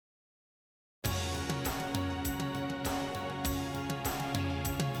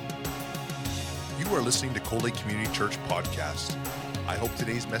You are listening to Cold Lake Community Church Podcast. I hope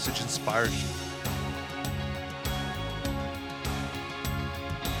today's message inspires you.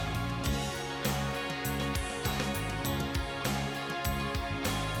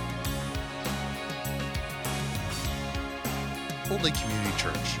 Cold Lake Community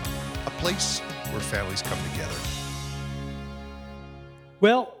Church, a place where families come together.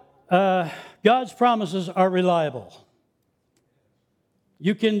 Well, God's promises are reliable.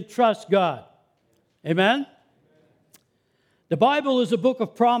 You can trust God. Amen? The Bible is a book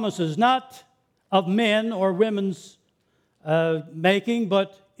of promises, not of men or women's making,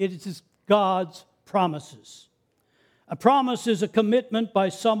 but it is God's promises. A promise is a commitment by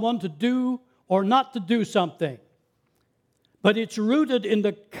someone to do or not to do something, but it's rooted in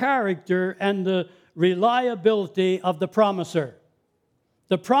the character and the reliability of the promiser.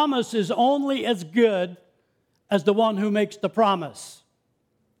 The promise is only as good as the one who makes the promise.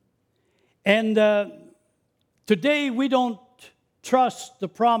 And today we don't trust the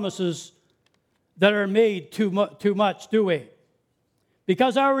promises that are made too much, do we?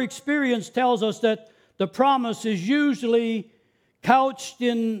 Because our experience tells us that the promise is usually couched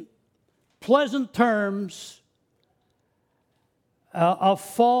in pleasant terms of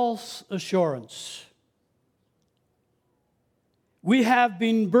false assurance. We have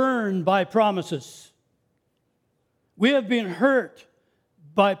been burned by promises. We have been hurt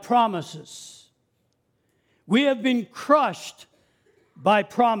by promises. We have been crushed by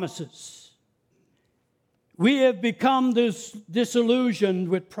promises. We have become disillusioned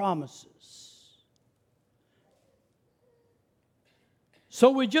with promises.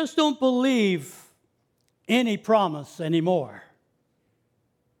 So we just don't believe any promise anymore,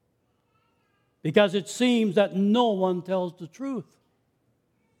 because it seems that no one tells the truth.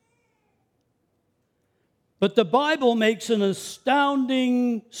 But the Bible makes an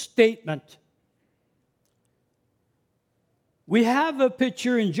astounding statement. We have a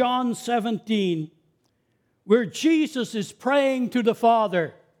picture in John 17 where Jesus is praying to the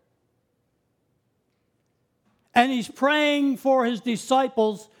Father. And he's praying for his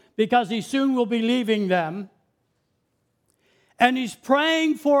disciples because he soon will be leaving them. And he's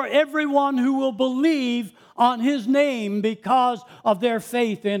praying for everyone who will believe on his name because of their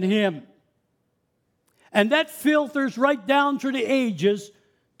faith in him. And that filters right down through the ages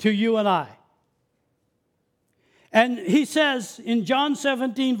to you and I. And he says in John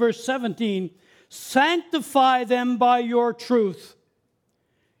 17, verse 17, sanctify them by your truth.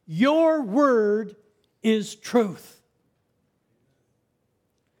 Your word is truth.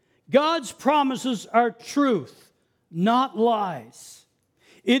 God's promises are truth, not lies.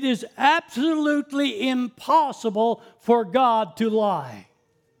 It is absolutely impossible for God to lie.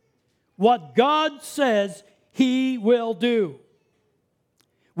 What God says, he will do.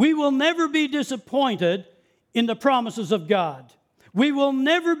 We will never be disappointed in the promises of God. We will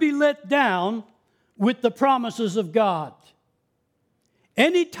never be let down with the promises of God.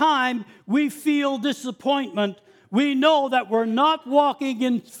 Anytime we feel disappointment, we know that we're not walking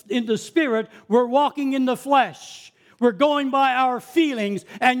in the Spirit, we're walking in the flesh. We're going by our feelings,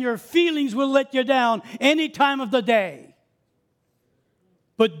 and your feelings will let you down any time of the day.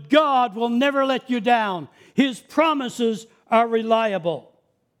 But God will never let you down. His promises are reliable.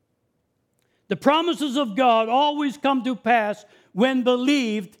 The promises of God always come to pass when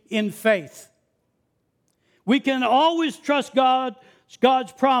believed in faith. We can always trust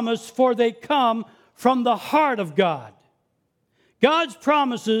God's promise, for they come from the heart of God. God's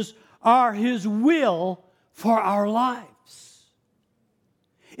promises are his will for our lives.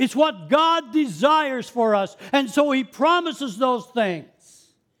 It's what God desires for us, and so he promises those things.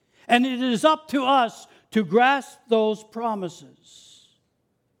 And it is up to us to grasp those promises.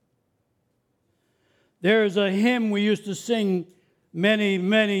 There's a hymn we used to sing many,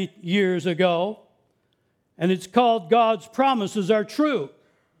 many years ago, and it's called God's Promises Are True.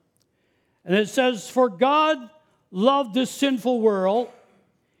 And it says, for God loved this sinful world,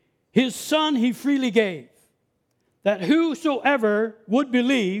 his Son he freely gave, that whosoever would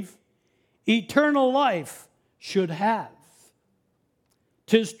believe, eternal life should have.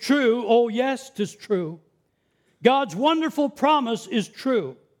 'Tis true, oh yes, 'tis true. God's wonderful promise is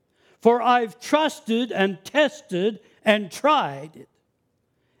true. For I've trusted and tested and tried it,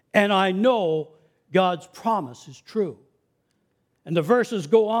 and I know God's promise is true. And the verses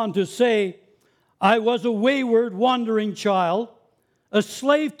go on to say, I was a wayward, wandering child, a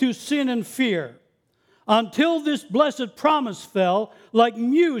slave to sin and fear, until this blessed promise fell like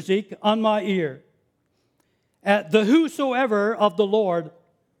music on my ear. At the whosoever of the Lord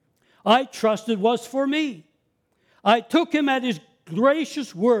I trusted was for me. I took him at his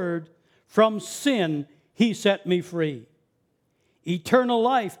gracious word, From sin he set me free. Eternal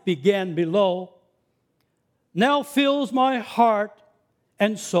life began below, now fills my heart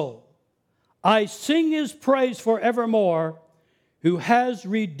and soul. I sing his praise forevermore, who has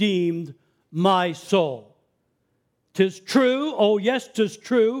redeemed my soul. 'Tis true, oh yes, 'tis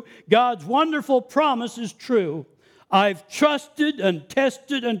true, God's wonderful promise is true. I've trusted and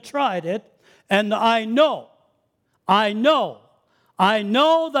tested and tried it, and I know in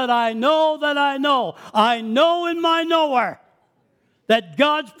my knower that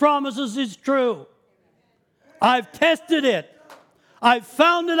God's promises is true. I've tested it. I've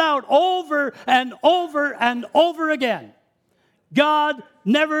found it out over and over and over again. God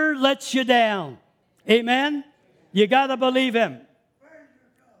never lets you down. Amen? You got to believe him.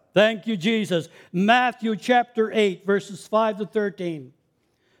 Thank you, Jesus. Matthew chapter 8, verses 5 to 13.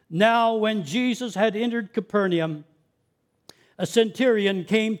 Now, when Jesus had entered Capernaum, a centurion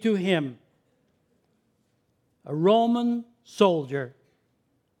came to him, a Roman soldier.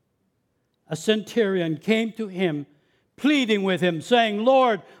 A centurion came to him, pleading with him, saying,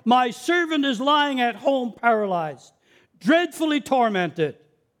 Lord, my servant is lying at home paralyzed, dreadfully tormented.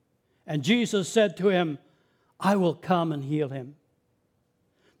 And Jesus said to him, I will come and heal him.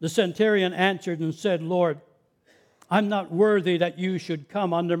 The centurion answered and said, Lord, I'm not worthy that you should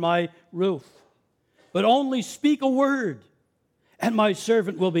come under my roof, but only speak a word, and my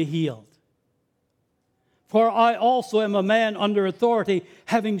servant will be healed. For I also am a man under authority,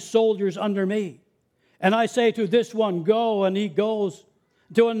 having soldiers under me. And I say to this one, go, and he goes.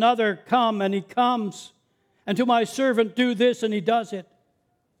 To another, come, and he comes. And to my servant, do this, and he does it.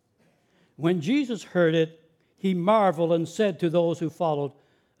 When Jesus heard it, he marveled and said to those who followed,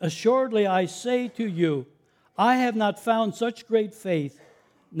 assuredly I say to you, I have not found such great faith,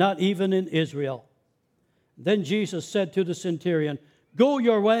 not even in Israel. Then Jesus said to the centurion, go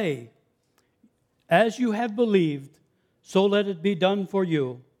your way. As you have believed, so let it be done for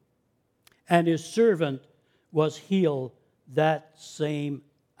you. And his servant was healed that same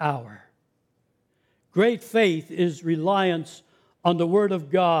hour. Great faith is reliance on the Word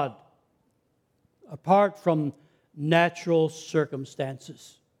of God, apart from natural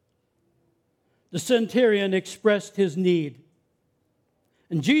circumstances. The centurion expressed his need.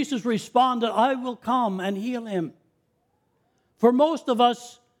 And Jesus responded, I will come and heal him. For most of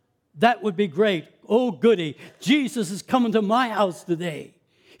us, that would be great. Oh, goody, Jesus is coming to my house today.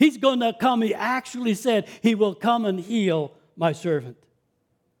 He's going to come. He actually said he will come and heal my servant.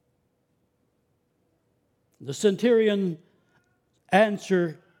 The centurion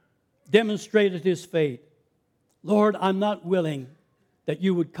answer demonstrated his faith. Lord, I'm not willing that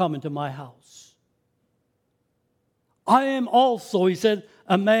you would come into my house. I am also, he said,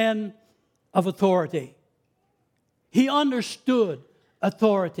 a man of authority. He understood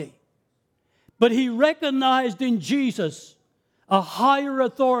authority. But he recognized in Jesus a higher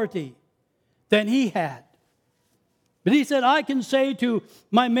authority than he had. But he said, I can say to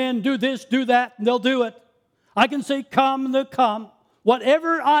my men, do this, do that, and they'll do it. I can say, come, and they'll come.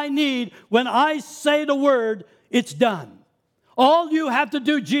 Whatever I need, when I say the word, it's done. All you have to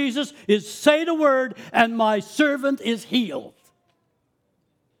do, Jesus, is say the word, and my servant is healed.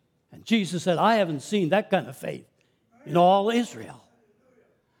 And Jesus said, I haven't seen that kind of faith in all Israel.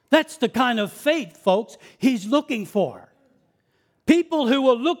 That's the kind of faith, folks, he's looking for. People who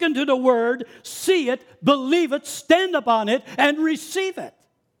will look into the Word, see it, believe it, stand upon it, and receive it.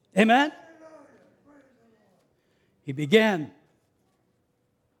 Amen? He began.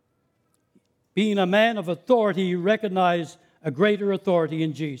 Being a man of authority, he recognized a greater authority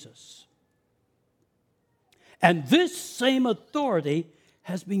in Jesus. And this same authority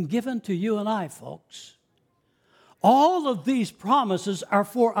has been given to you and I, folks. All of these promises are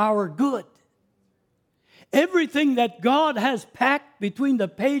for our good. Everything that God has packed between the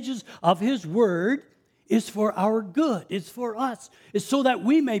pages of His Word is for our good. It's for us. It's so that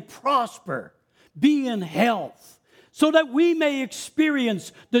we may prosper, be in health, so that we may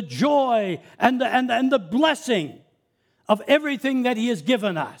experience the joy and the blessing of everything that He has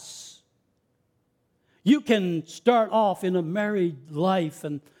given us. You can start off in a married life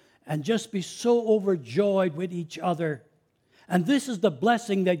and just be so overjoyed with each other. And this is the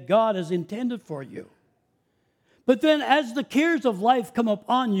blessing that God has intended for you. But then as the cares of life come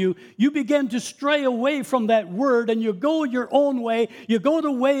upon you, you begin to stray away from that word and you go your own way. You go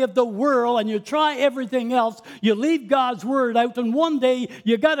the way of the world and you try everything else. You leave God's word out, and one day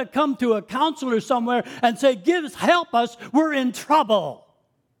you got to come to a counselor somewhere and say, help us, we're in trouble.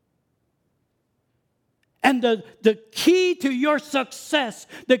 And the key to your success,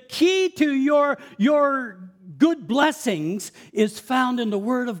 the key to your good blessings is found in the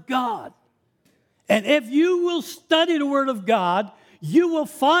Word of God. And if you will study the Word of God, you will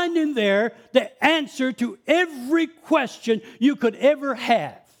find in there the answer to every question you could ever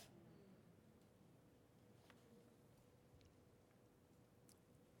have.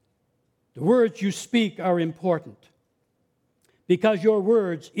 The words you speak are important because your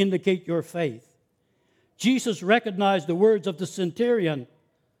words indicate your faith. Jesus recognized the words of the centurion,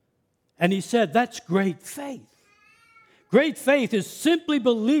 and he said, that's great faith. Great faith is simply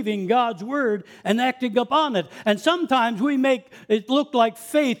believing God's word and acting upon it. And sometimes we make it look like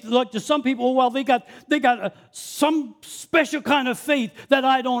faith, like to some people, well, they got some special kind of faith that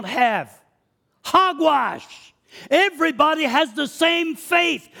I don't have. Hogwash! Everybody has the same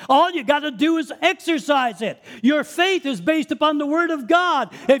faith. All you got to do is exercise it. Your faith is based upon the Word of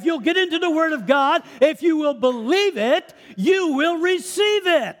God. If you'll get into the Word of God, if you will believe it, you will receive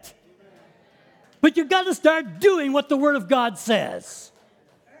it. But you've got to start doing what the Word of God says.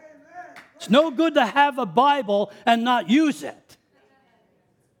 It's no good to have a Bible and not use it.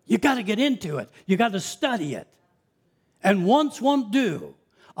 You've got to get into it. You've got to study it. And once won't do.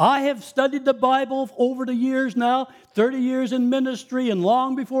 I have studied the Bible over the years now, 30 years in ministry and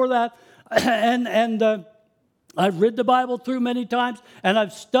long before that. And I've read the Bible through many times, and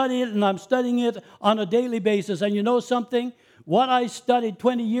I've studied it, and I'm studying it on a daily basis. And you know something? What I studied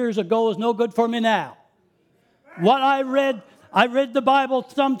 20 years ago is no good for me now. What I read the Bible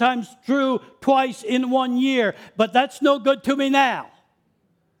sometimes through twice in 1 year, but that's no good to me now.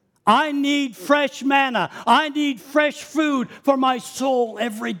 I need fresh manna. I need fresh food for my soul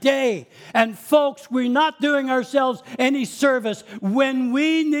every day. And folks, we're not doing ourselves any service when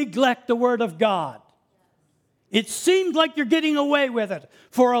we neglect the Word of God. It seems like you're getting away with it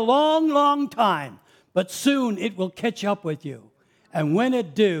for a long, long time, but soon it will catch up with you. And when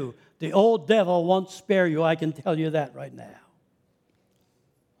it do, the old devil won't spare you. I can tell you that right now.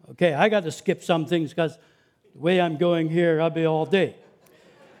 Okay, I got to skip some things because the way I'm going here, I'll be all day.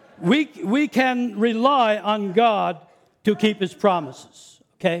 We can rely on God to keep His promises,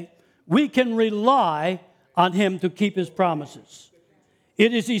 okay? We can rely on Him to keep His promises.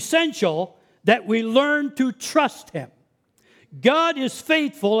 It is essential that we learn to trust Him. God is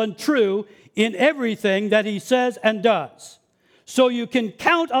faithful and true in everything that He says and does. So you can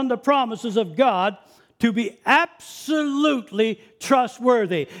count on the promises of God to be absolutely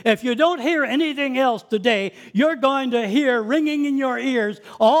trustworthy. If you don't hear anything else today, you're going to hear ringing in your ears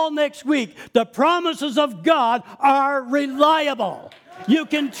all next week. The promises of God are reliable. You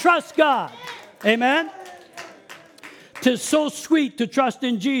can trust God. Amen? "'Tis so sweet to trust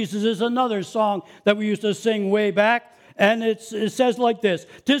in Jesus" is another song that we used to sing way back. And it says like this: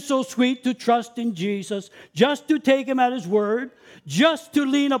 "'Tis so sweet to trust in Jesus, just to take Him at His word, just to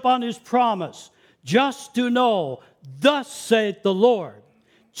lean upon His promise, just to know, thus saith the Lord.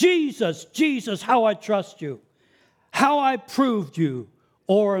 Jesus, Jesus, how I trust you, how I proved you,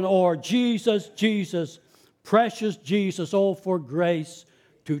 o'er and o'er. Jesus, Jesus, precious Jesus, oh, for grace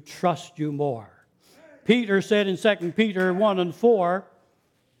to trust you more." Peter said in 2 Peter 1 and 4,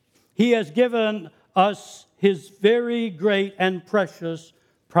 He has given us His very great and precious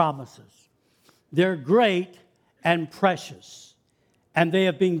promises. They're great and precious, and they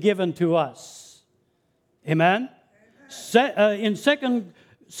have been given to us. Amen? In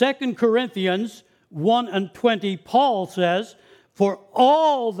 2 Corinthians 1 and 20, Paul says, "For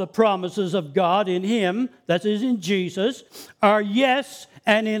all the promises of God in Him," that is in Jesus, "are yes,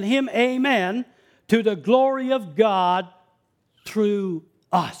 and in Him amen, to the glory of God through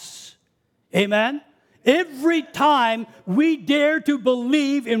us." Amen? Every time we dare to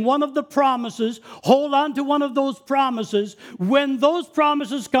believe in one of the promises, hold on to one of those promises, when those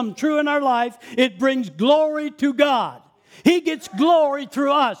promises come true in our life, it brings glory to God. He gets glory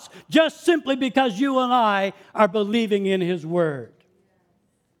through us just simply because you and I are believing in His word.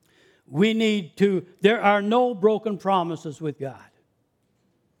 There are no broken promises with God.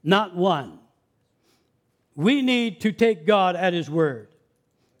 Not one. We need to take God at His word.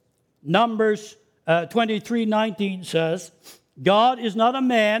 Numbers 23:19 says, "God is not a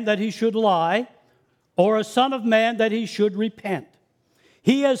man that He should lie, or a son of man that He should repent.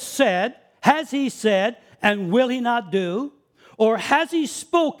 He has said, and will He not do? Or has He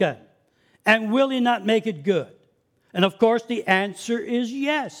spoken, and will He not make it good?" And of course, the answer is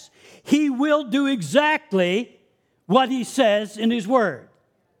yes. He will do exactly what He says in His word.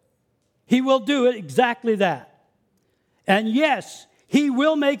 He will do it exactly that. And yes, He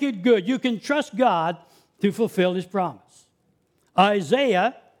will make it good. You can trust God to fulfill His promise.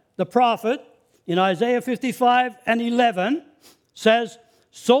 Isaiah, the prophet, in Isaiah 55 and 11, says,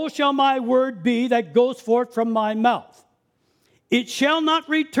 "So shall my word be that goes forth from my mouth. It shall not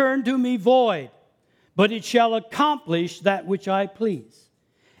return to me void, but it shall accomplish that which I please,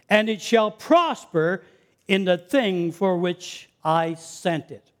 and it shall prosper in the thing for which I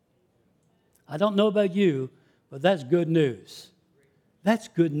sent it. I don't know about you, but that's good news. That's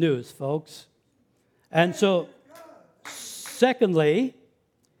good news, folks. And so, secondly,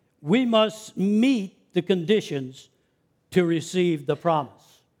 we must meet the conditions to receive the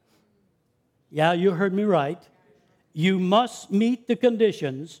promise. Yeah, you heard me right. You must meet the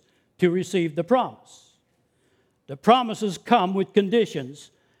conditions to receive the promise. The promises come with conditions,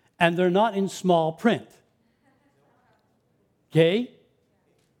 and they're not in small print. Okay?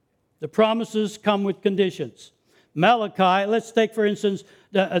 The promises come with conditions. Malachi, let's take, for instance,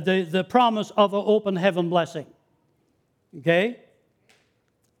 the promise of an open heaven blessing. Okay?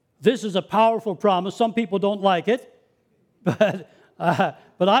 This is a powerful promise. Some people don't like it, but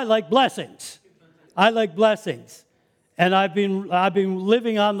I like blessings. I like blessings. And I've been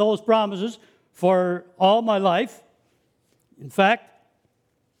living on those promises for all my life. In fact,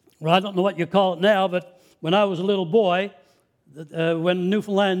 well, I don't know what you call it now, but when I was a little boy, when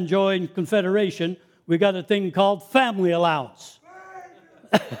Newfoundland joined Confederation, we got a thing called family allowance.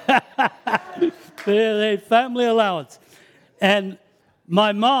 Family allowance. And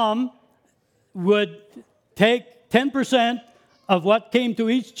my mom would take 10% of what came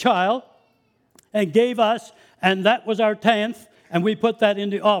to each child and gave us, and that was our 10th, and we put that in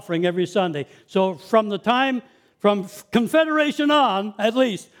the offering every Sunday. So from Confederation on, at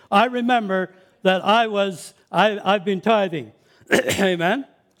least, I remember that I've been tithing. Amen?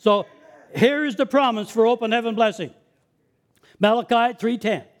 So here is the promise for open heaven blessing. Malachi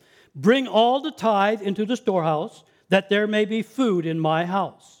 3:10. Bring all the tithe into the storehouse, that there may be food in my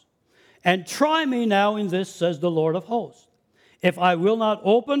house. And try me now in this, says the Lord of hosts, if I will not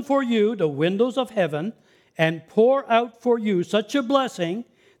open for you the windows of heaven and pour out for you such a blessing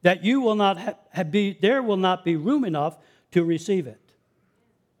that you will not there will not be room enough to receive it.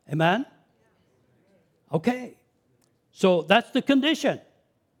 Amen? Okay. So that's the condition.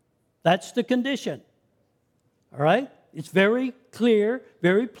 That's the condition. All right? It's very clear,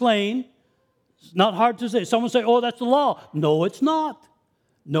 very plain. It's not hard to say. Someone say, oh, that's the law. No, it's not.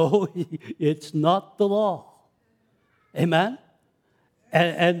 No, it's not the law. Amen?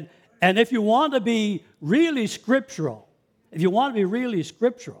 And if you want to be really scriptural, if you're going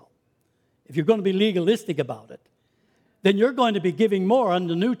to be legalistic about it, then you're going to be giving more in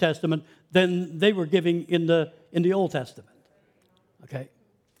the New Testament than they were giving in the Old Testament. Okay?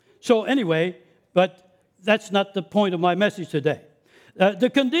 So anyway, but that's not the point of my message today. The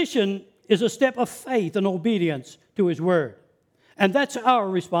condition is a step of faith and obedience to His Word. And that's our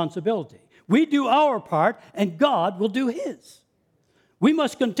responsibility. We do our part, and God will do His. We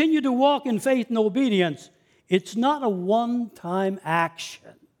must continue to walk in faith and obedience. It's not a one-time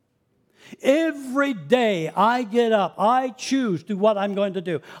action. Every day I get up, I choose to what I'm going to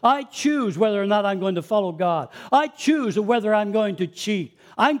do. I choose whether or not I'm going to follow God. I choose whether I'm going to cheat.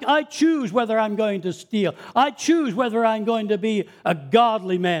 I choose whether I'm going to steal. I choose whether I'm going to be a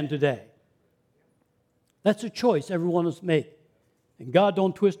godly man today. That's a choice everyone has made. And God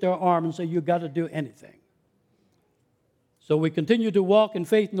don't twist our arm and say, you've got to do anything. So we continue to walk in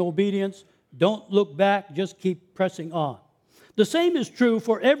faith and obedience. Don't look back, just keep pressing on. The same is true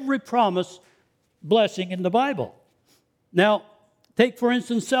for every promise blessing in the Bible. Now, take for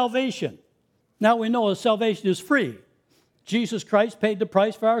instance salvation. Now we know that salvation is free. Jesus Christ paid the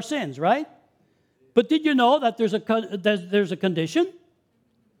price for our sins, right? But did you know that there's a condition?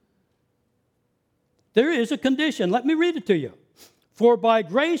 There is a condition. Let me read it to you. For by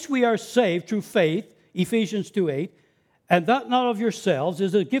grace we are saved through faith, Ephesians 2:8, and that not of yourselves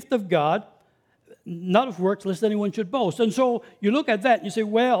is a gift of God, not of works, lest anyone should boast. And so you look at that and you say,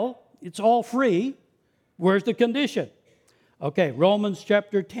 well, it's all free. Where's the condition? Okay, Romans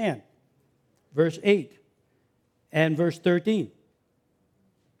chapter 10, verse 8 and verse 13.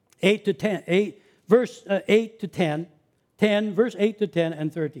 8 to 10, verse 8 to 10, 10, verse 8 to 10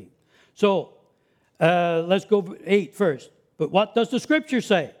 and 13. So let's go 8 first. But what does the Scripture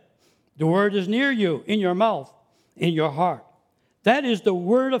say? The word is near you, in your mouth, in your heart. That is the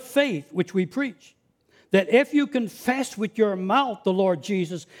word of faith which we preach. That if you confess with your mouth the Lord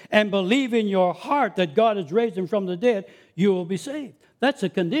Jesus and believe in your heart that God has raised him from the dead, you will be saved. That's a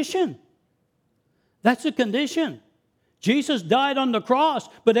condition. That's a condition. Jesus died on the cross,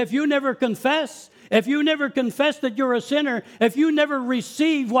 but if you never confess that you're a sinner, if you never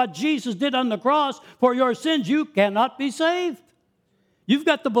receive what Jesus did on the cross for your sins, you cannot be saved. You've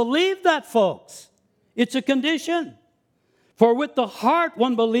got to believe that, folks. It's a condition. For with the heart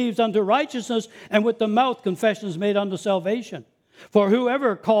one believes unto righteousness, and with the mouth confession is made unto salvation. For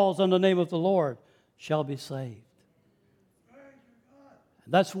whoever calls on the name of the Lord shall be saved.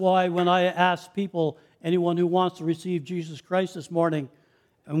 And that's why when I ask people, anyone who wants to receive Jesus Christ this morning,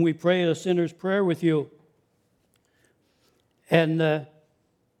 and we pray a sinner's prayer with you, and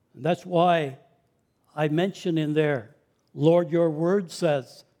that's why I mention in there, Lord, your word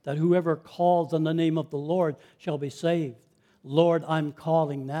says that whoever calls on the name of the Lord shall be saved. Lord, I'm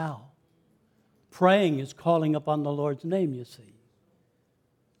calling now. Praying is calling upon the Lord's name, you see.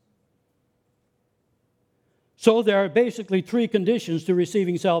 So there are basically three conditions to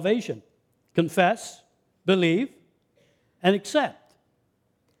receiving salvation: confess, believe, and accept,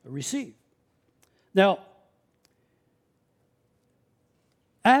 or receive. Now,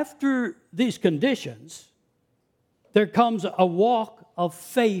 after these conditions, there comes a walk of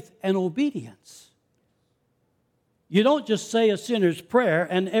faith and obedience. You don't just say a sinner's prayer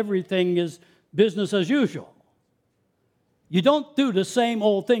and everything is business as usual. You don't do the same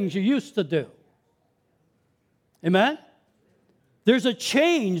old things you used to do. Amen? There's a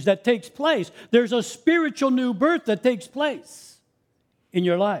change that takes place. There's a spiritual new birth that takes place in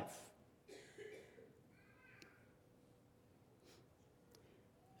your life.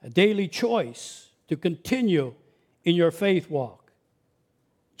 A daily choice to continue in your faith walk.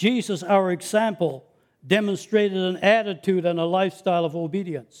 Jesus, our example, demonstrated an attitude and a lifestyle of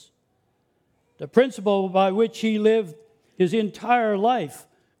obedience. The principle by which he lived his entire life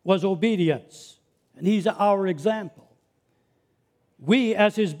was obedience, and he's our example. We,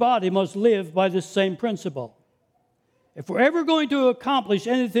 as his body, must live by this same principle. If we're ever going to accomplish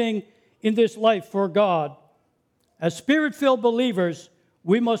anything in this life for God, as Spirit-filled believers,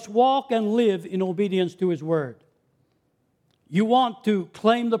 we must walk and live in obedience to his word. You want to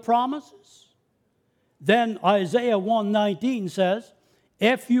claim the promises? Then Isaiah 1:19 says,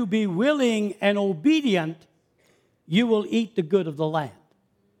 if you be willing and obedient, you will eat the good of the land.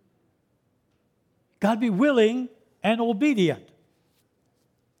 Got to be willing and obedient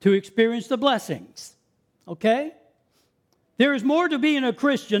to experience the blessings. Okay? There is more to being a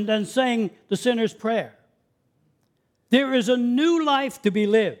Christian than saying the sinner's prayer. There is a new life to be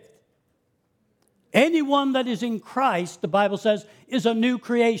lived. Anyone that is in Christ, the Bible says, is a new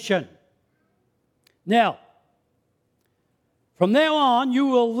creation. Now, from now on, you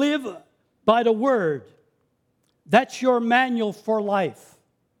will live by the Word. That's your manual for life.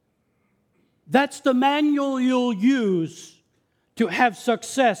 That's the manual you'll use to have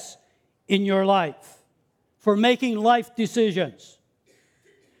success in your life, for making life decisions,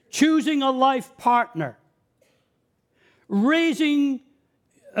 choosing a life partner, raising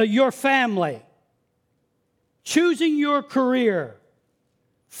your family, choosing your career,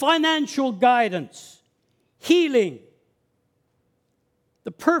 financial guidance, healing,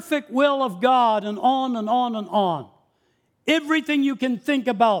 the perfect will of God, and on and on and on. Everything you can think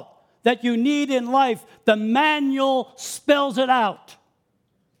about that you need in life, the manual spells it out.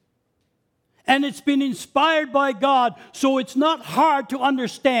 And it's been inspired by God, so it's not hard to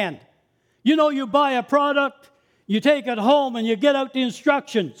understand. You know, you buy a product, you take it home, and you get out the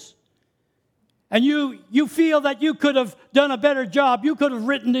instructions. And you feel that you could have done a better job. You could have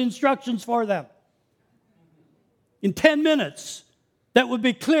written the instructions for them. In 10 minutes, that would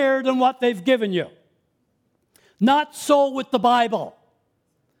be clearer than what they've given you. Not so with the Bible.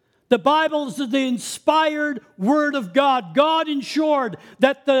 The Bible is the inspired Word of God. God ensured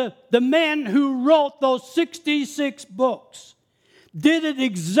that the men who wrote those 66 books did it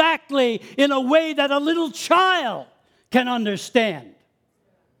exactly in a way that a little child can understand.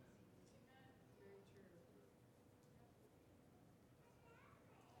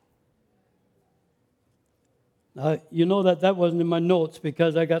 You know that wasn't in my notes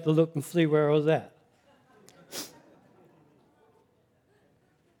because I got to look and see where I was at.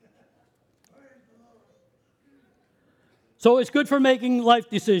 So it's good for making life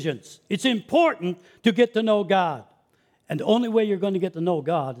decisions. It's important to get to know God. And the only way you're going to get to know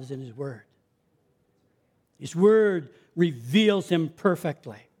God is in His Word. His Word reveals Him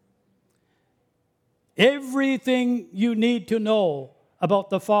perfectly. Everything you need to know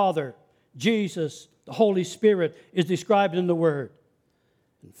about the Father, Jesus, the Holy Spirit is described in the Word.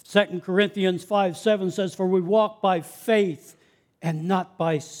 2 Corinthians 5:7 says, for we walk by faith and not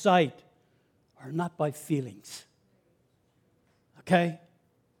by sight, or not by feelings. Okay?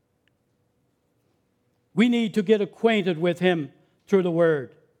 We need to get acquainted with Him through the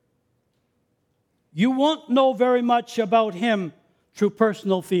Word. You won't know very much about Him through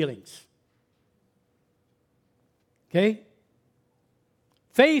personal feelings. Okay?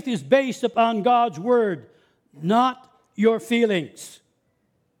 Faith is based upon God's Word, not your feelings.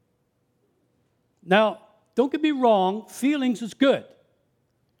 Now, don't get me wrong, feelings is good.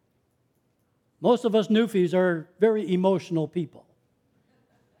 Most of us newfies are very emotional people.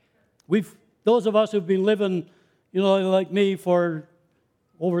 Those of us who've been living, like me for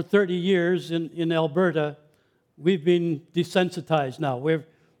over 30 years in Alberta, we've been desensitized now.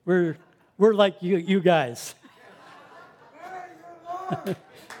 We're like you guys.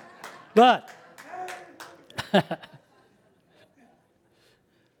 But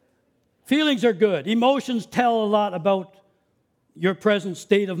feelings are good. Emotions tell a lot about your present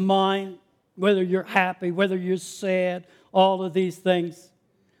state of mind, whether you're happy, whether you're sad, all of these things.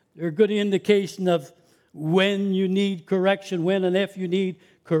 They're a good indication of when you need correction, when and if you need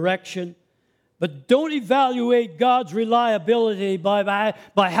correction. But don't evaluate God's reliability by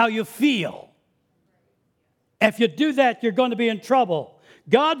how you feel. If you do that, you're going to be in trouble.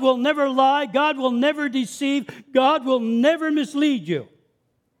 God will never lie. God will never deceive. God will never mislead you.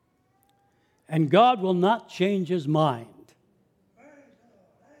 And God will not change His mind.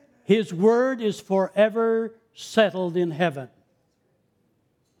 His word is forever settled in heaven.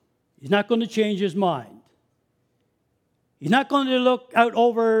 He's not going to change His mind. He's not going to look out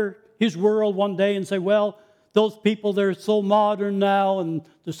over His world one day and say, well, those people, they're so modern now and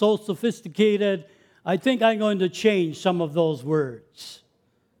they're so sophisticated. I think I'm going to change some of those words.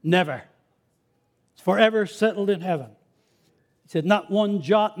 Never. It's forever settled in heaven. He said, not one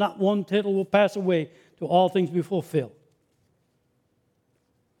jot, not one tittle will pass away till all things be fulfilled.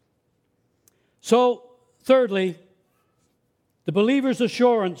 So, thirdly, the believer's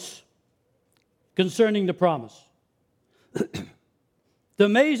assurance concerning the promise. The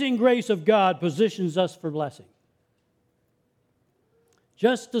amazing grace of God positions us for blessing.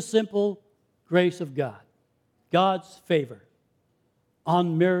 Just the simple grace of God. God's favor.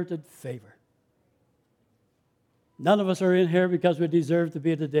 Unmerited favor. None of us are in here because we deserve to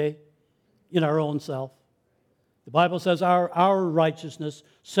be today in our own self. The Bible says our righteousness,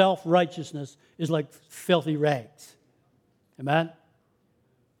 self-righteousness, is like filthy rags. Amen?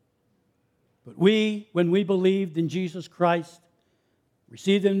 But when we believed in Jesus Christ,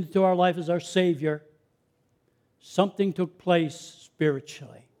 received Him into our life as our Savior, something took place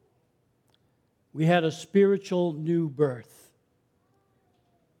spiritually. We had a spiritual new birth.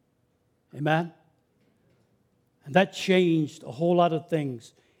 Amen? And that changed a whole lot of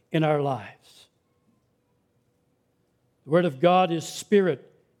things in our lives. The Word of God is spirit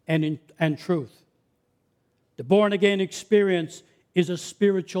and truth. The born-again experience is a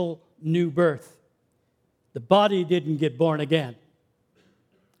spiritual new birth. The body didn't get born again.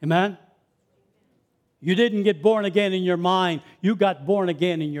 Amen? You didn't get born again in your mind. You got born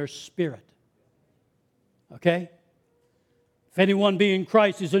again in your spirit. Okay? If anyone be in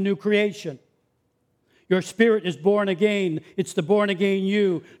Christ is a new creation. Your spirit is born again. It's the born again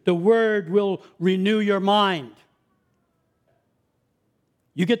you. The Word will renew your mind.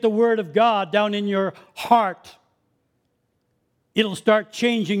 You get the Word of God down in your heart. It'll start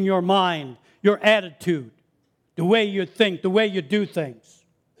changing your mind, your attitude, the way you think, the way you do things.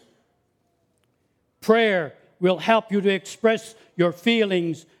 Prayer will help you to express your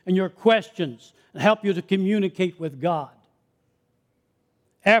feelings and your questions and help you to communicate with God.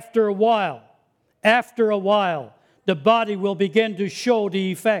 After a while, the body will begin to show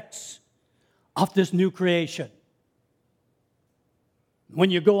the effects of this new creation. When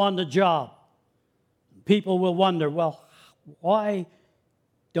you go on the job, people will wonder, well, why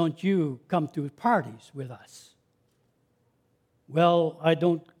don't you come to parties with us? Well, I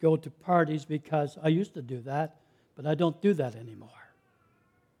don't go to parties because I used to do that, but I don't do that anymore.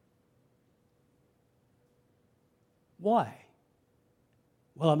 Why?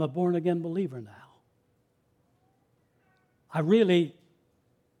 Well, I'm a born-again believer now. I really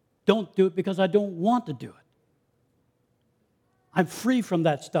don't do it because I don't want to do it. I'm free from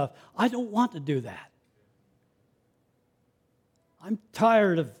that stuff. I don't want to do that. I'm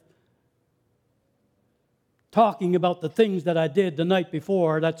tired of talking about the things that I did the night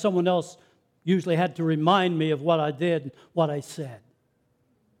before that someone else usually had to remind me of what I did and what I said.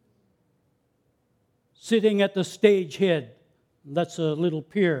 Sitting at the stage head, that's a little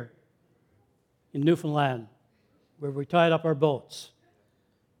pier in Newfoundland where we tied up our boats.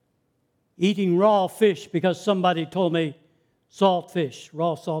 Eating raw fish because somebody told me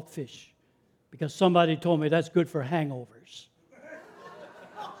raw salt fish, because somebody told me that's good for hangovers.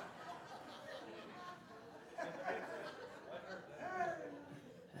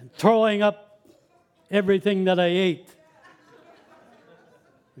 And throwing up everything that I ate.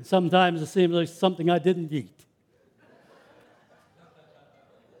 And sometimes it seems like something I didn't eat.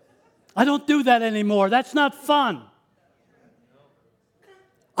 I don't do that anymore. That's not fun.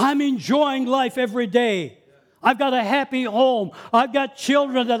 I'm enjoying life every day. I've got a happy home. I've got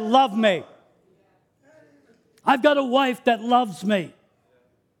children that love me. I've got a wife that loves me.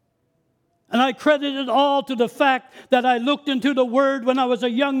 And I credit it all to the fact that I looked into the Word when I was a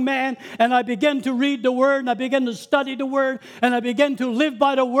young man, and I began to read the Word, and I began to study the Word, and I began to live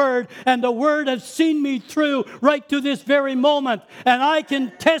by the Word, and the Word has seen me through right to this very moment. And I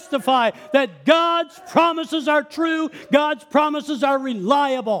can testify that God's promises are true, God's promises are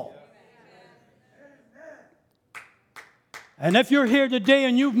reliable. And if you're here today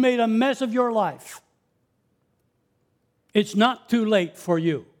and you've made a mess of your life, it's not too late for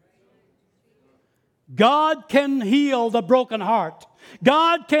you. God can heal the broken heart.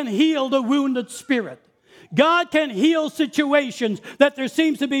 God can heal the wounded spirit. God can heal situations that there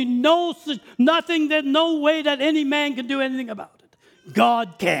seems to be no way that any man can do anything about it.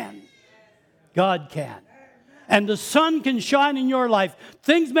 God can. God can. And the sun can shine in your life.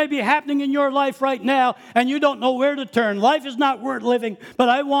 Things may be happening in your life right now, and you don't know where to turn. Life is not worth living, but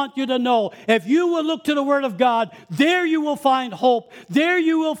I want you to know, if you will look to the Word of God, there you will find hope. There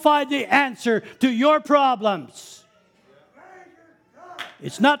you will find the answer to your problems.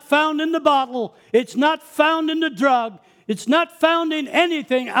 It's not found in the bottle. It's not found in the drug. It's not found in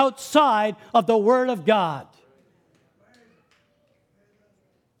anything outside of the Word of God.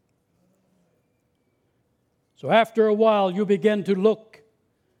 So after a while, you begin to look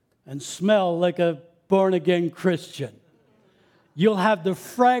and smell like a born-again Christian. You'll have the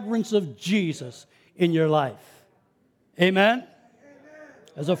fragrance of Jesus in your life. Amen?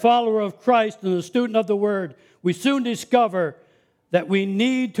 As a follower of Christ and a student of the Word, we soon discover that we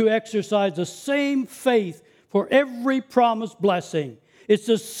need to exercise the same faith for every promised blessing. It's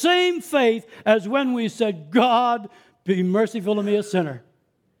the same faith as when we said, God, be merciful to me, a sinner.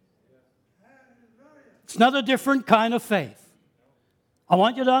 It's not a different kind of faith. I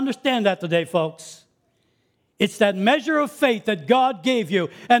want you to understand that today, folks. It's that measure of faith that God gave you.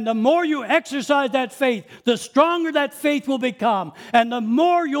 And the more you exercise that faith, the stronger that faith will become. And the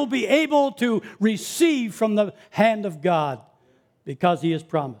more you'll be able to receive from the hand of God because He has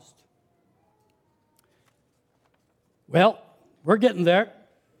promised. Well, we're getting there.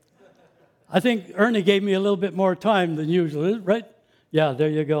 I think Ernie gave me a little bit more time than usual, right? Yeah, there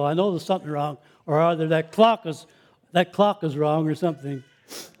you go. I know there's something wrong. Or either that clock is wrong or something.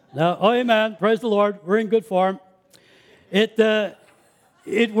 No, oh, amen. Praise the Lord. We're in good form.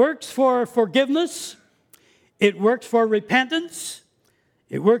 It works for forgiveness. It works for repentance.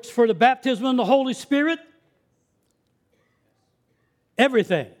 It works for the baptism in the Holy Spirit.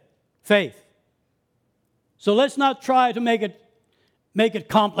 Everything. Faith. So let's not try to make it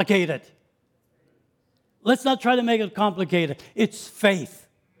complicated. Let's not try to make it complicated. It's faith.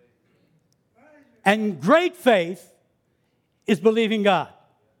 And great faith is believing God.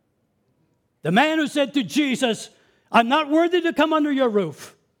 The man who said to Jesus, I'm not worthy to come under your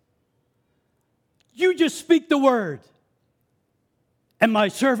roof. You just speak the word, and my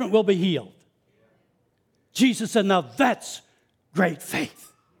servant will be healed. Jesus said, now that's great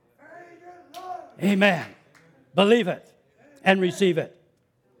faith. Amen. Believe it and receive it.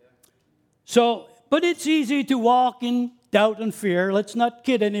 So, but it's easy to walk in doubt and fear. Let's not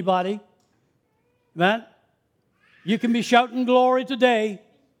kid anybody. Amen? You can be shouting glory today,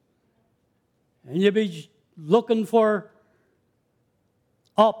 and you'll be looking for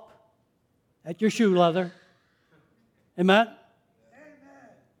up at your shoe leather. Amen?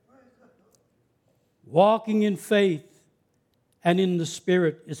 Walking in faith and in the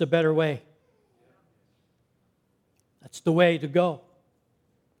Spirit is a better way. That's the way to go.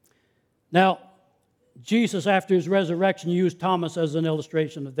 Now, Jesus, after His resurrection, used Thomas as an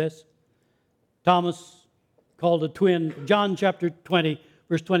illustration of this. Thomas, called a twin, John chapter 20,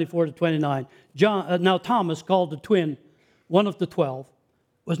 verse 24 to 29. Now Thomas, called the twin, one of the 12,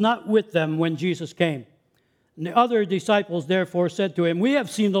 was not with them when Jesus came. And the other disciples therefore said to him, we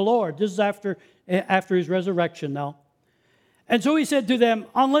have seen the Lord. This is after His resurrection now. And so He said to them,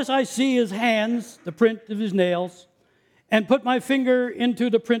 unless I see His hands, the print of His nails, and put my finger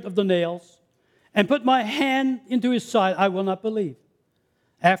into the print of the nails, and put my hand into His side, I will not believe.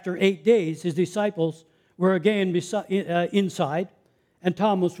 After 8 days, His disciples were again inside, and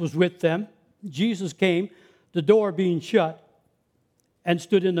Thomas was with them. Jesus came, the door being shut, and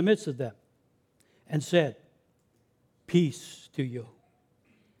stood in the midst of them, and said, peace to you.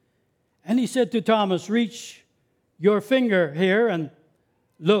 And He said to Thomas, reach your finger here and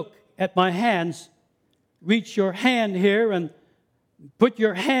look at my hands. Reach your hand here and put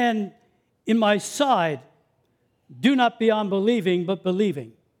your hand in my side. Do not be unbelieving, but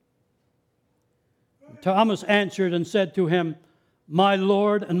believing. Thomas answered and said to Him, my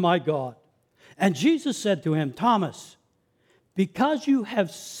Lord and my God. And Jesus said to him, Thomas, because you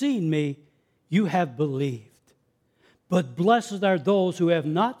have seen me, you have believed. But blessed are those who have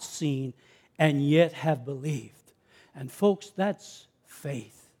not seen and yet have believed. And folks, that's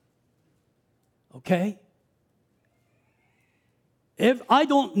faith. Okay? If I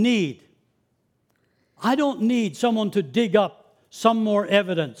don't need someone to dig up some more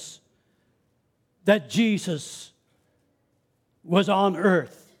evidence that Jesus was on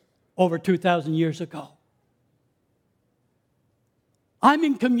earth over 2,000 years ago. I'm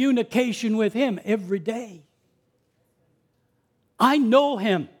in communication with him every day. I know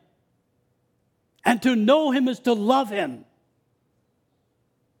him. And to know him is to love him.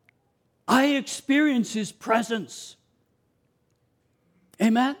 I experience his presence.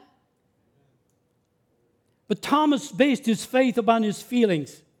 Amen? But Thomas based his faith upon his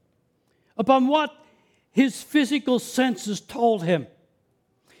feelings, upon what his physical senses told him.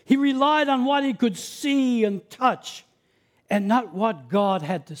 He relied on what he could see and touch, and not what God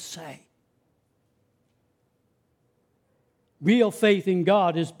had to say. Real faith in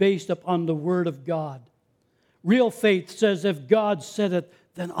God is based upon the Word of God. Real faith says, if God said it,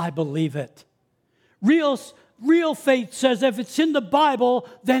 then I believe it. Real faith says, if it's in the Bible,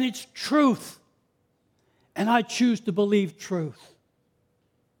 then it's truth. And I choose to believe truth.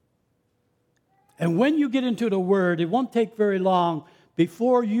 And when you get into the Word, it won't take very long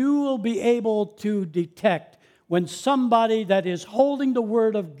before you will be able to detect when somebody that is holding the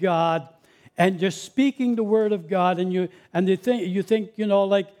Word of God and just speaking the Word of God, and you think,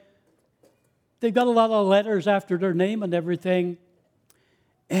 like they've got a lot of letters after their name and everything,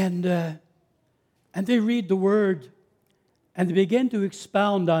 and they read the Word, and they begin to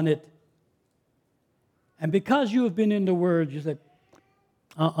expound on it. And because you have been in the Word, you say,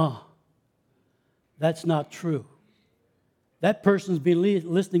 that's not true. That person's been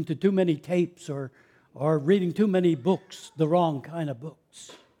listening to too many tapes or reading too many books, the wrong kind of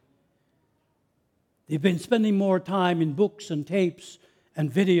books. They've been spending more time in books and tapes and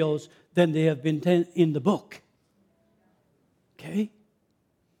videos than they have been in the book. Okay?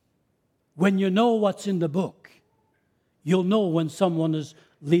 When you know what's in the book, you'll know when someone is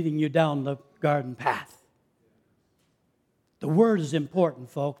leading you down the garden path. The Word is important,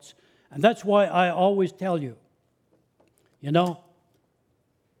 folks. And that's why I always tell you,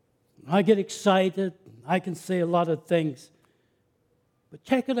 I get excited. I can say a lot of things. But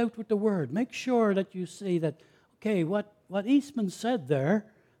check it out with the Word. Make sure that you see that, okay, what Eastman said there,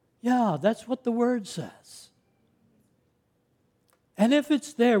 yeah, that's what the Word says. And if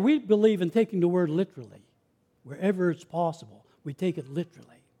it's there, we believe in taking the Word literally. Wherever it's possible, we take it literally.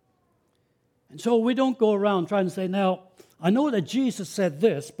 And so we don't go around trying to say, now, I know that Jesus said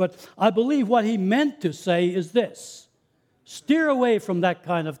this, but I believe what he meant to say is this. Steer away from that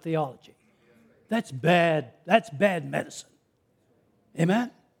kind of theology. That's bad. That's bad medicine.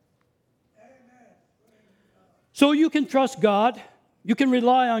 Amen? So you can trust God. You can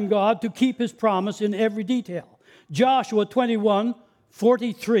rely on God to keep his promise in every detail. Joshua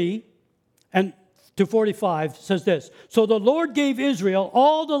 21:43 and to 45 says this. So the Lord gave Israel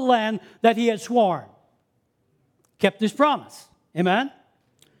all the land that he had sworn. Kept his promise. Amen?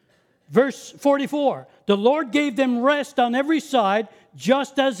 Verse 44. The Lord gave them rest on every side,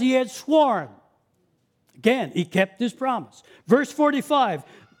 just as he had sworn. Again, he kept his promise. Verse 45.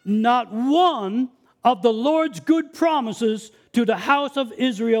 Not one of the Lord's good promises to the house of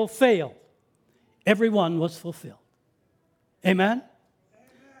Israel failed. Every one was fulfilled. Amen?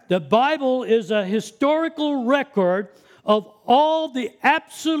 The Bible is a historical record of all the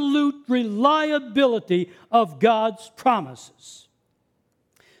absolute reliability of God's promises.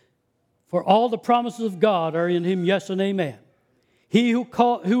 For all the promises of God are in him, yes and amen. He who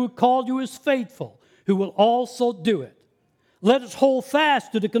called you is faithful, who will also do it. Let us hold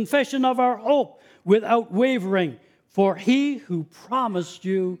fast to the confession of our hope without wavering, for he who promised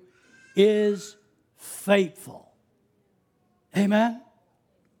you is faithful. Amen?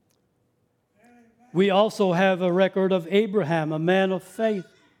 We also have a record of Abraham, a man of faith.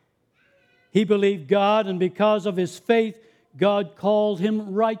 He believed God, and because of his faith, God called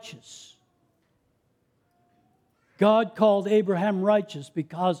him righteous. God called Abraham righteous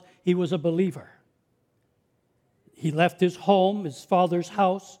because he was a believer. He left his home, his father's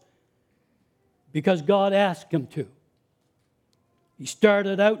house, because God asked him to. He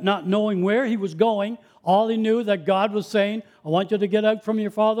started out not knowing where he was going. All he knew that God was saying, I want you to get out from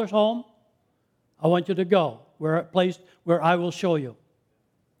your father's home. I want you to go where a place where I will show you.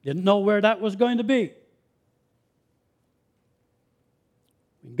 Didn't know where that was going to be.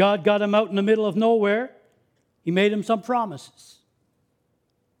 When God got him out in the middle of nowhere, he made him some promises.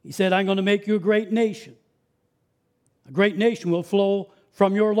 He said, I'm going to make you a great nation. A great nation will flow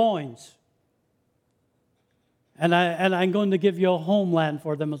from your loins. and I'm going to give you a homeland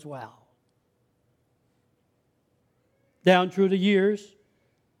for them as well. Down through the years,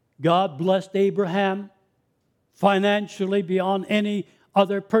 God blessed Abraham financially beyond any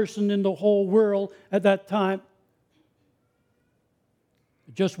other person in the whole world at that time.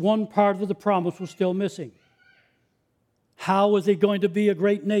 Just one part of the promise was still missing. How was he going to be a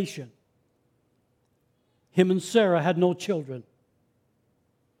great nation? Him and Sarah had no children.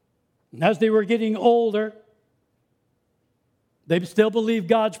 And as they were getting older, they still believed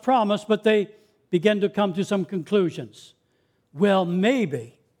God's promise, but they began to come to some conclusions. Well,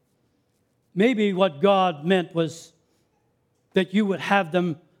 maybe what God meant was that you would have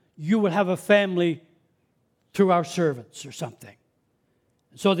a family through our servants or something.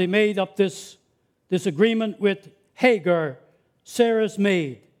 So they made up this agreement with Hagar, Sarah's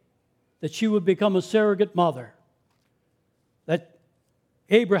maid, that she would become a surrogate mother, that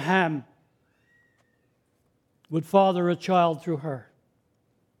Abraham would father a child through her.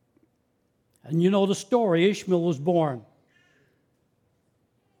 And you know the story, Ishmael was born.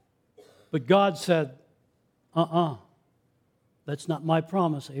 But God said, that's not my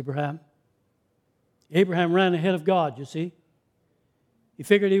promise, Abraham. Abraham ran ahead of God, you see. He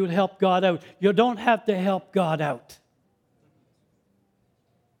figured he would help God out. You don't have to help God out.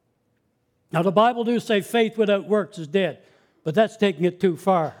 Now, the Bible do say faith without works is dead, but that's taking it too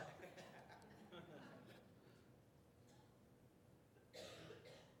far.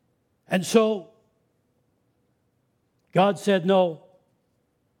 And so, God said, no,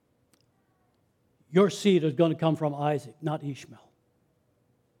 your seed is going to come from Isaac, not Ishmael.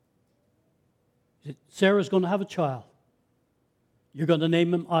 Sarah's going to have a child. You're going to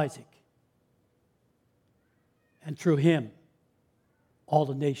name him Isaac. And through him, all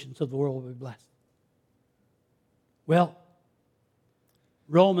the nations of the world will be blessed. Well,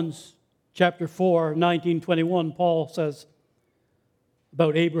 Romans chapter 4, 19-21, Paul says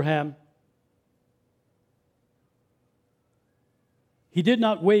about Abraham, he did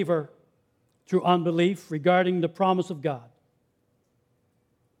not waver through unbelief regarding the promise of God,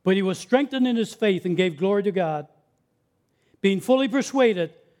 but he was strengthened in his faith and gave glory to God, being fully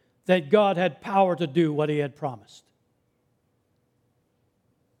persuaded that God had power to do what he had promised.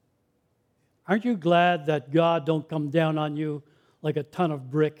 Aren't you glad that God don't come down on you like a ton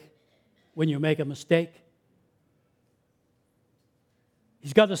of brick when you make a mistake?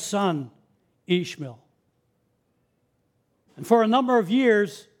 He's got a son, Ishmael. And for a number of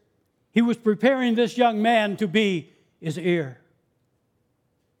years, he was preparing this young man to be his heir.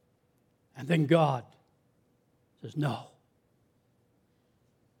 And then God says, no,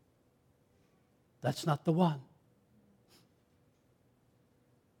 that's not the one.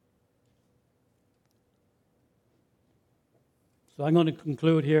 So I'm going to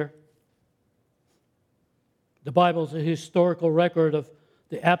conclude here. The Bible is a historical record of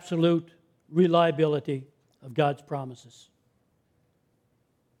the absolute reliability of God's promises.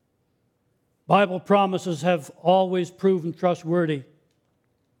 Bible promises have always proven trustworthy,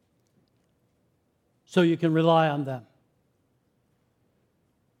 so you can rely on them.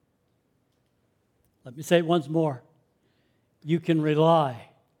 Let me say it once more. You can rely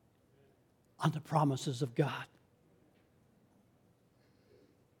on the promises of God.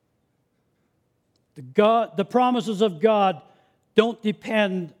 The promises of God don't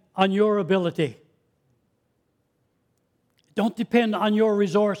depend on your ability. Don't depend on your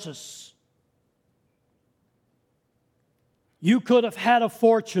resources. You could have had a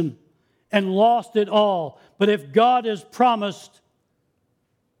fortune and lost it all, but if God has promised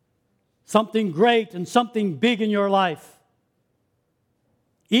something great and something big in your life,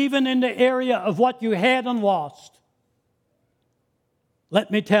 even in the area of what you had and lost, let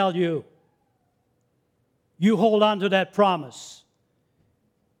me tell you, you hold on to that promise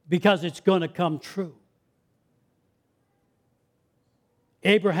because it's going to come true.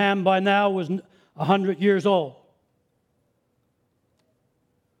 Abraham by now was 100 years old.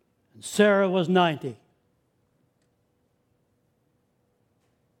 And Sarah was 90.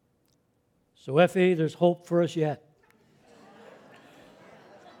 So, Effie, there's hope for us yet.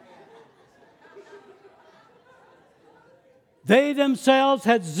 They themselves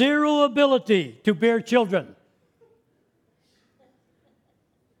had zero ability to bear children.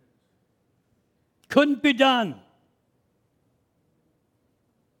 Couldn't be done.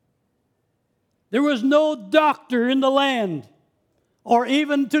 There was no doctor in the land, or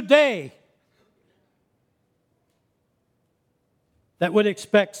even today, that would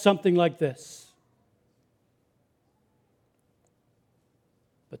expect something like this.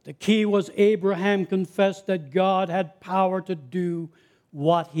 But the key was Abraham confessed that God had power to do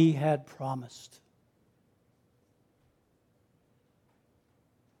what he had promised.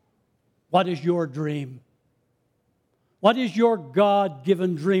 What is your dream? What is your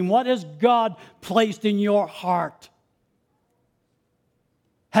God-given dream? What has God placed in your heart?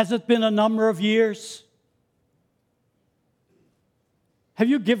 Has it been a number of years? Have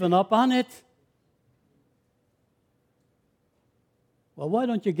you given up on it? Well, why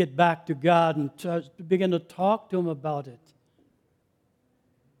don't you get back to God and begin to talk to Him about it?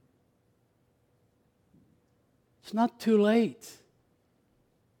 It's not too late.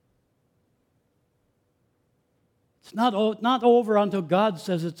 It's not over until God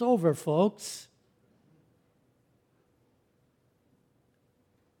says it's over, folks.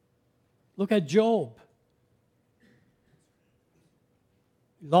 Look at Job.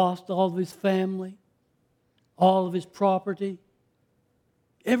 He lost all of his family, all of his property.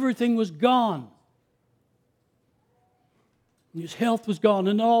 Everything was gone. And his health was gone.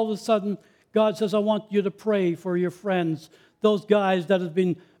 And all of a sudden, God says, I want you to pray for your friends, those guys that have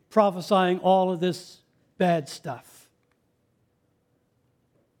been prophesying all of this bad stuff.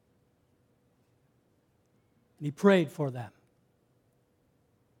 And he prayed for them.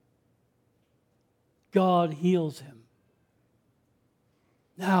 God heals him.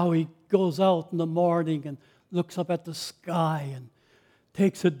 Now he goes out in the morning and looks up at the sky and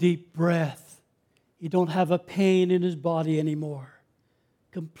takes a deep breath. He don't have a pain in his body anymore.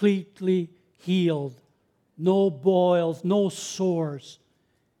 Completely healed. No boils, no sores.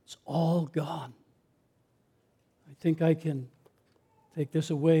 It's all gone. I think I can take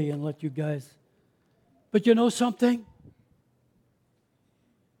this away and let you guys. But you know something?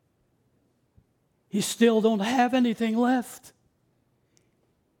 He still don't have anything left.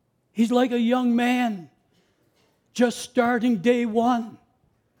 He's like a young man just starting day one.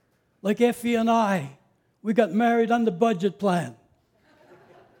 Like Effie and I. We got married on the budget plan.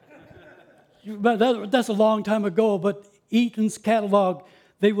 But that's a long time ago, but Eaton's catalog,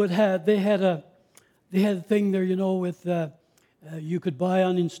 they had a thing there, with you could buy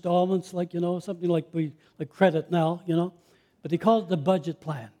on installments, like, something like credit now, But they called it the budget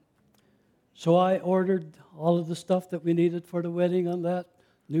plan. So I ordered all of the stuff that we needed for the wedding on that,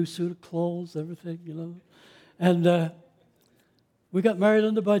 new suit of clothes, everything, And we got married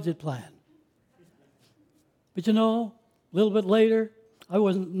on the budget plan. But a little bit later,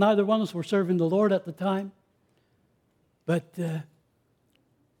 neither one of us were serving the Lord at the time. But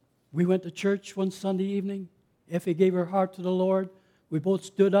we went to church one Sunday evening. Effie gave her heart to the Lord. We both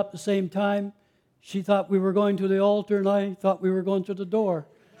stood up at the same time. She thought we were going to the altar, and I thought we were going to the door.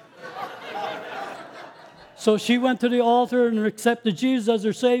 So she went to the altar and accepted Jesus as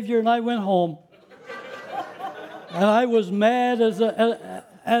her Savior, and I went home. And I was mad as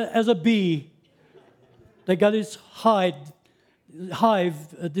a bee. They got his hive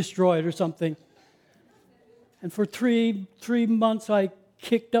destroyed or something. And for three months, I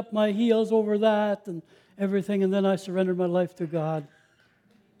kicked up my heels over that and everything, and then I surrendered my life to God.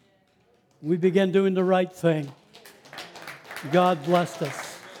 We began doing the right thing. God blessed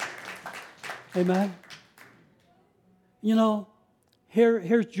us. Amen.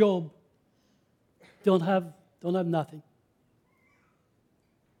 Here's Job. Don't have nothing.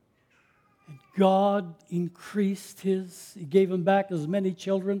 And God increased he gave him back as many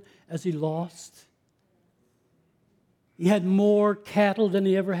children as he lost. He had more cattle than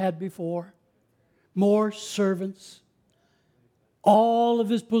he ever had before, more servants, all of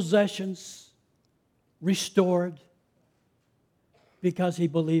his possessions restored because he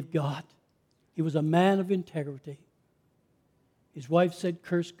believed God. He was a man of integrity. His wife said,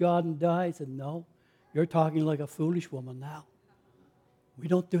 curse God and die. He said, no, you're talking like a foolish woman now. We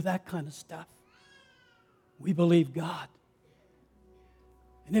don't do that kind of stuff. We believe God.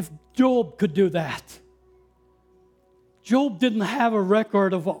 And if Job could do that, Job didn't have a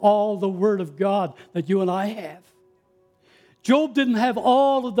record of all the Word of God that you and I have. Job didn't have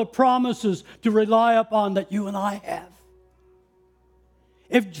all of the promises to rely upon that you and I have.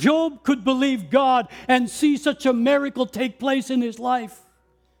 If Job could believe God and see such a miracle take place in his life,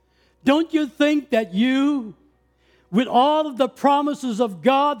 don't you think that you, with all of the promises of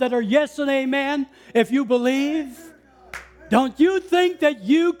God that are yes and amen, if you believe, don't you think that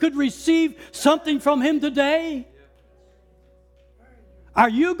you could receive something from Him today? Are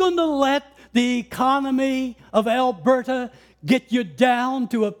you going to let the economy of Alberta get you down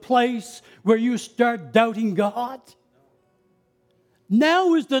to a place where you start doubting God?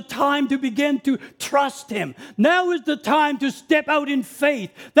 Now is the time to begin to trust Him. Now is the time to step out in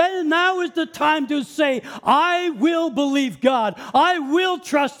faith. Now is the time to say, I will believe God. I will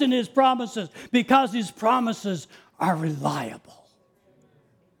trust in His promises because His promises are reliable.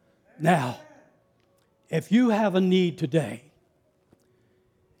 Now, if you have a need today,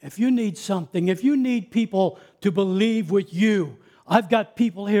 If you need something, if you need people to believe with you, I've got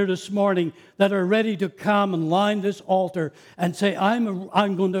people here this morning that are ready to come and line this altar and say,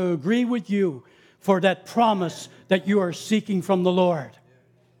 I'm going to agree with you for that promise that you are seeking from the Lord.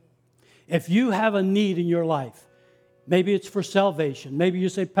 If you have a need in your life, maybe it's for salvation. Maybe you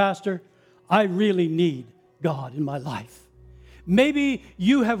say, Pastor, I really need God in my life. Maybe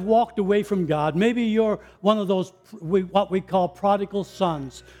you have walked away from God. Maybe you're one of those, what we call prodigal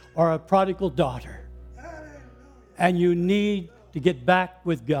sons or a prodigal daughter. And you need to get back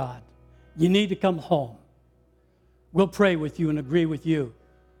with God. You need to come home. We'll pray with you and agree with you.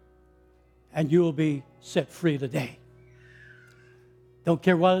 And you will be set free today. Don't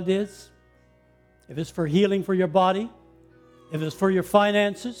care what it is. If it's for healing for your body, if it's for your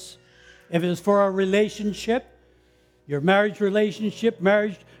finances, if it's for a relationship, your marriage relationship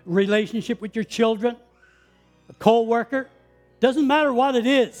with your children, a co-worker, doesn't matter what it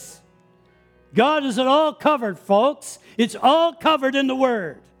is. God has it all covered, folks. It's all covered in the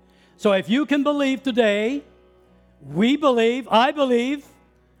Word. So if you can believe today, we believe, I believe,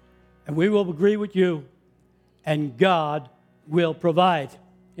 and we will agree with you, and God will provide.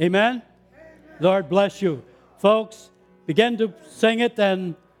 Amen? Lord bless you. Folks, begin to sing it,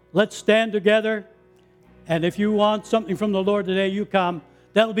 and let's stand together. And if you want something from the Lord today, you come.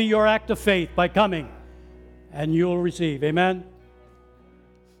 That'll be your act of faith by coming, and you'll receive. Amen?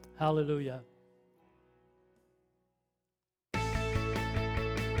 Hallelujah.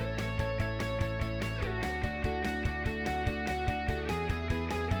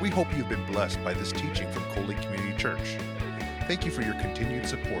 We hope you've been blessed by this teaching from Coley Community Church. Thank you for your continued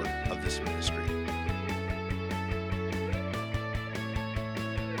support of this ministry.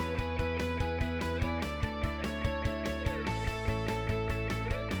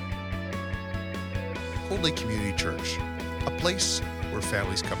 Coley Community Church, a place where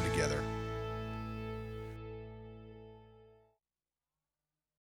families come together.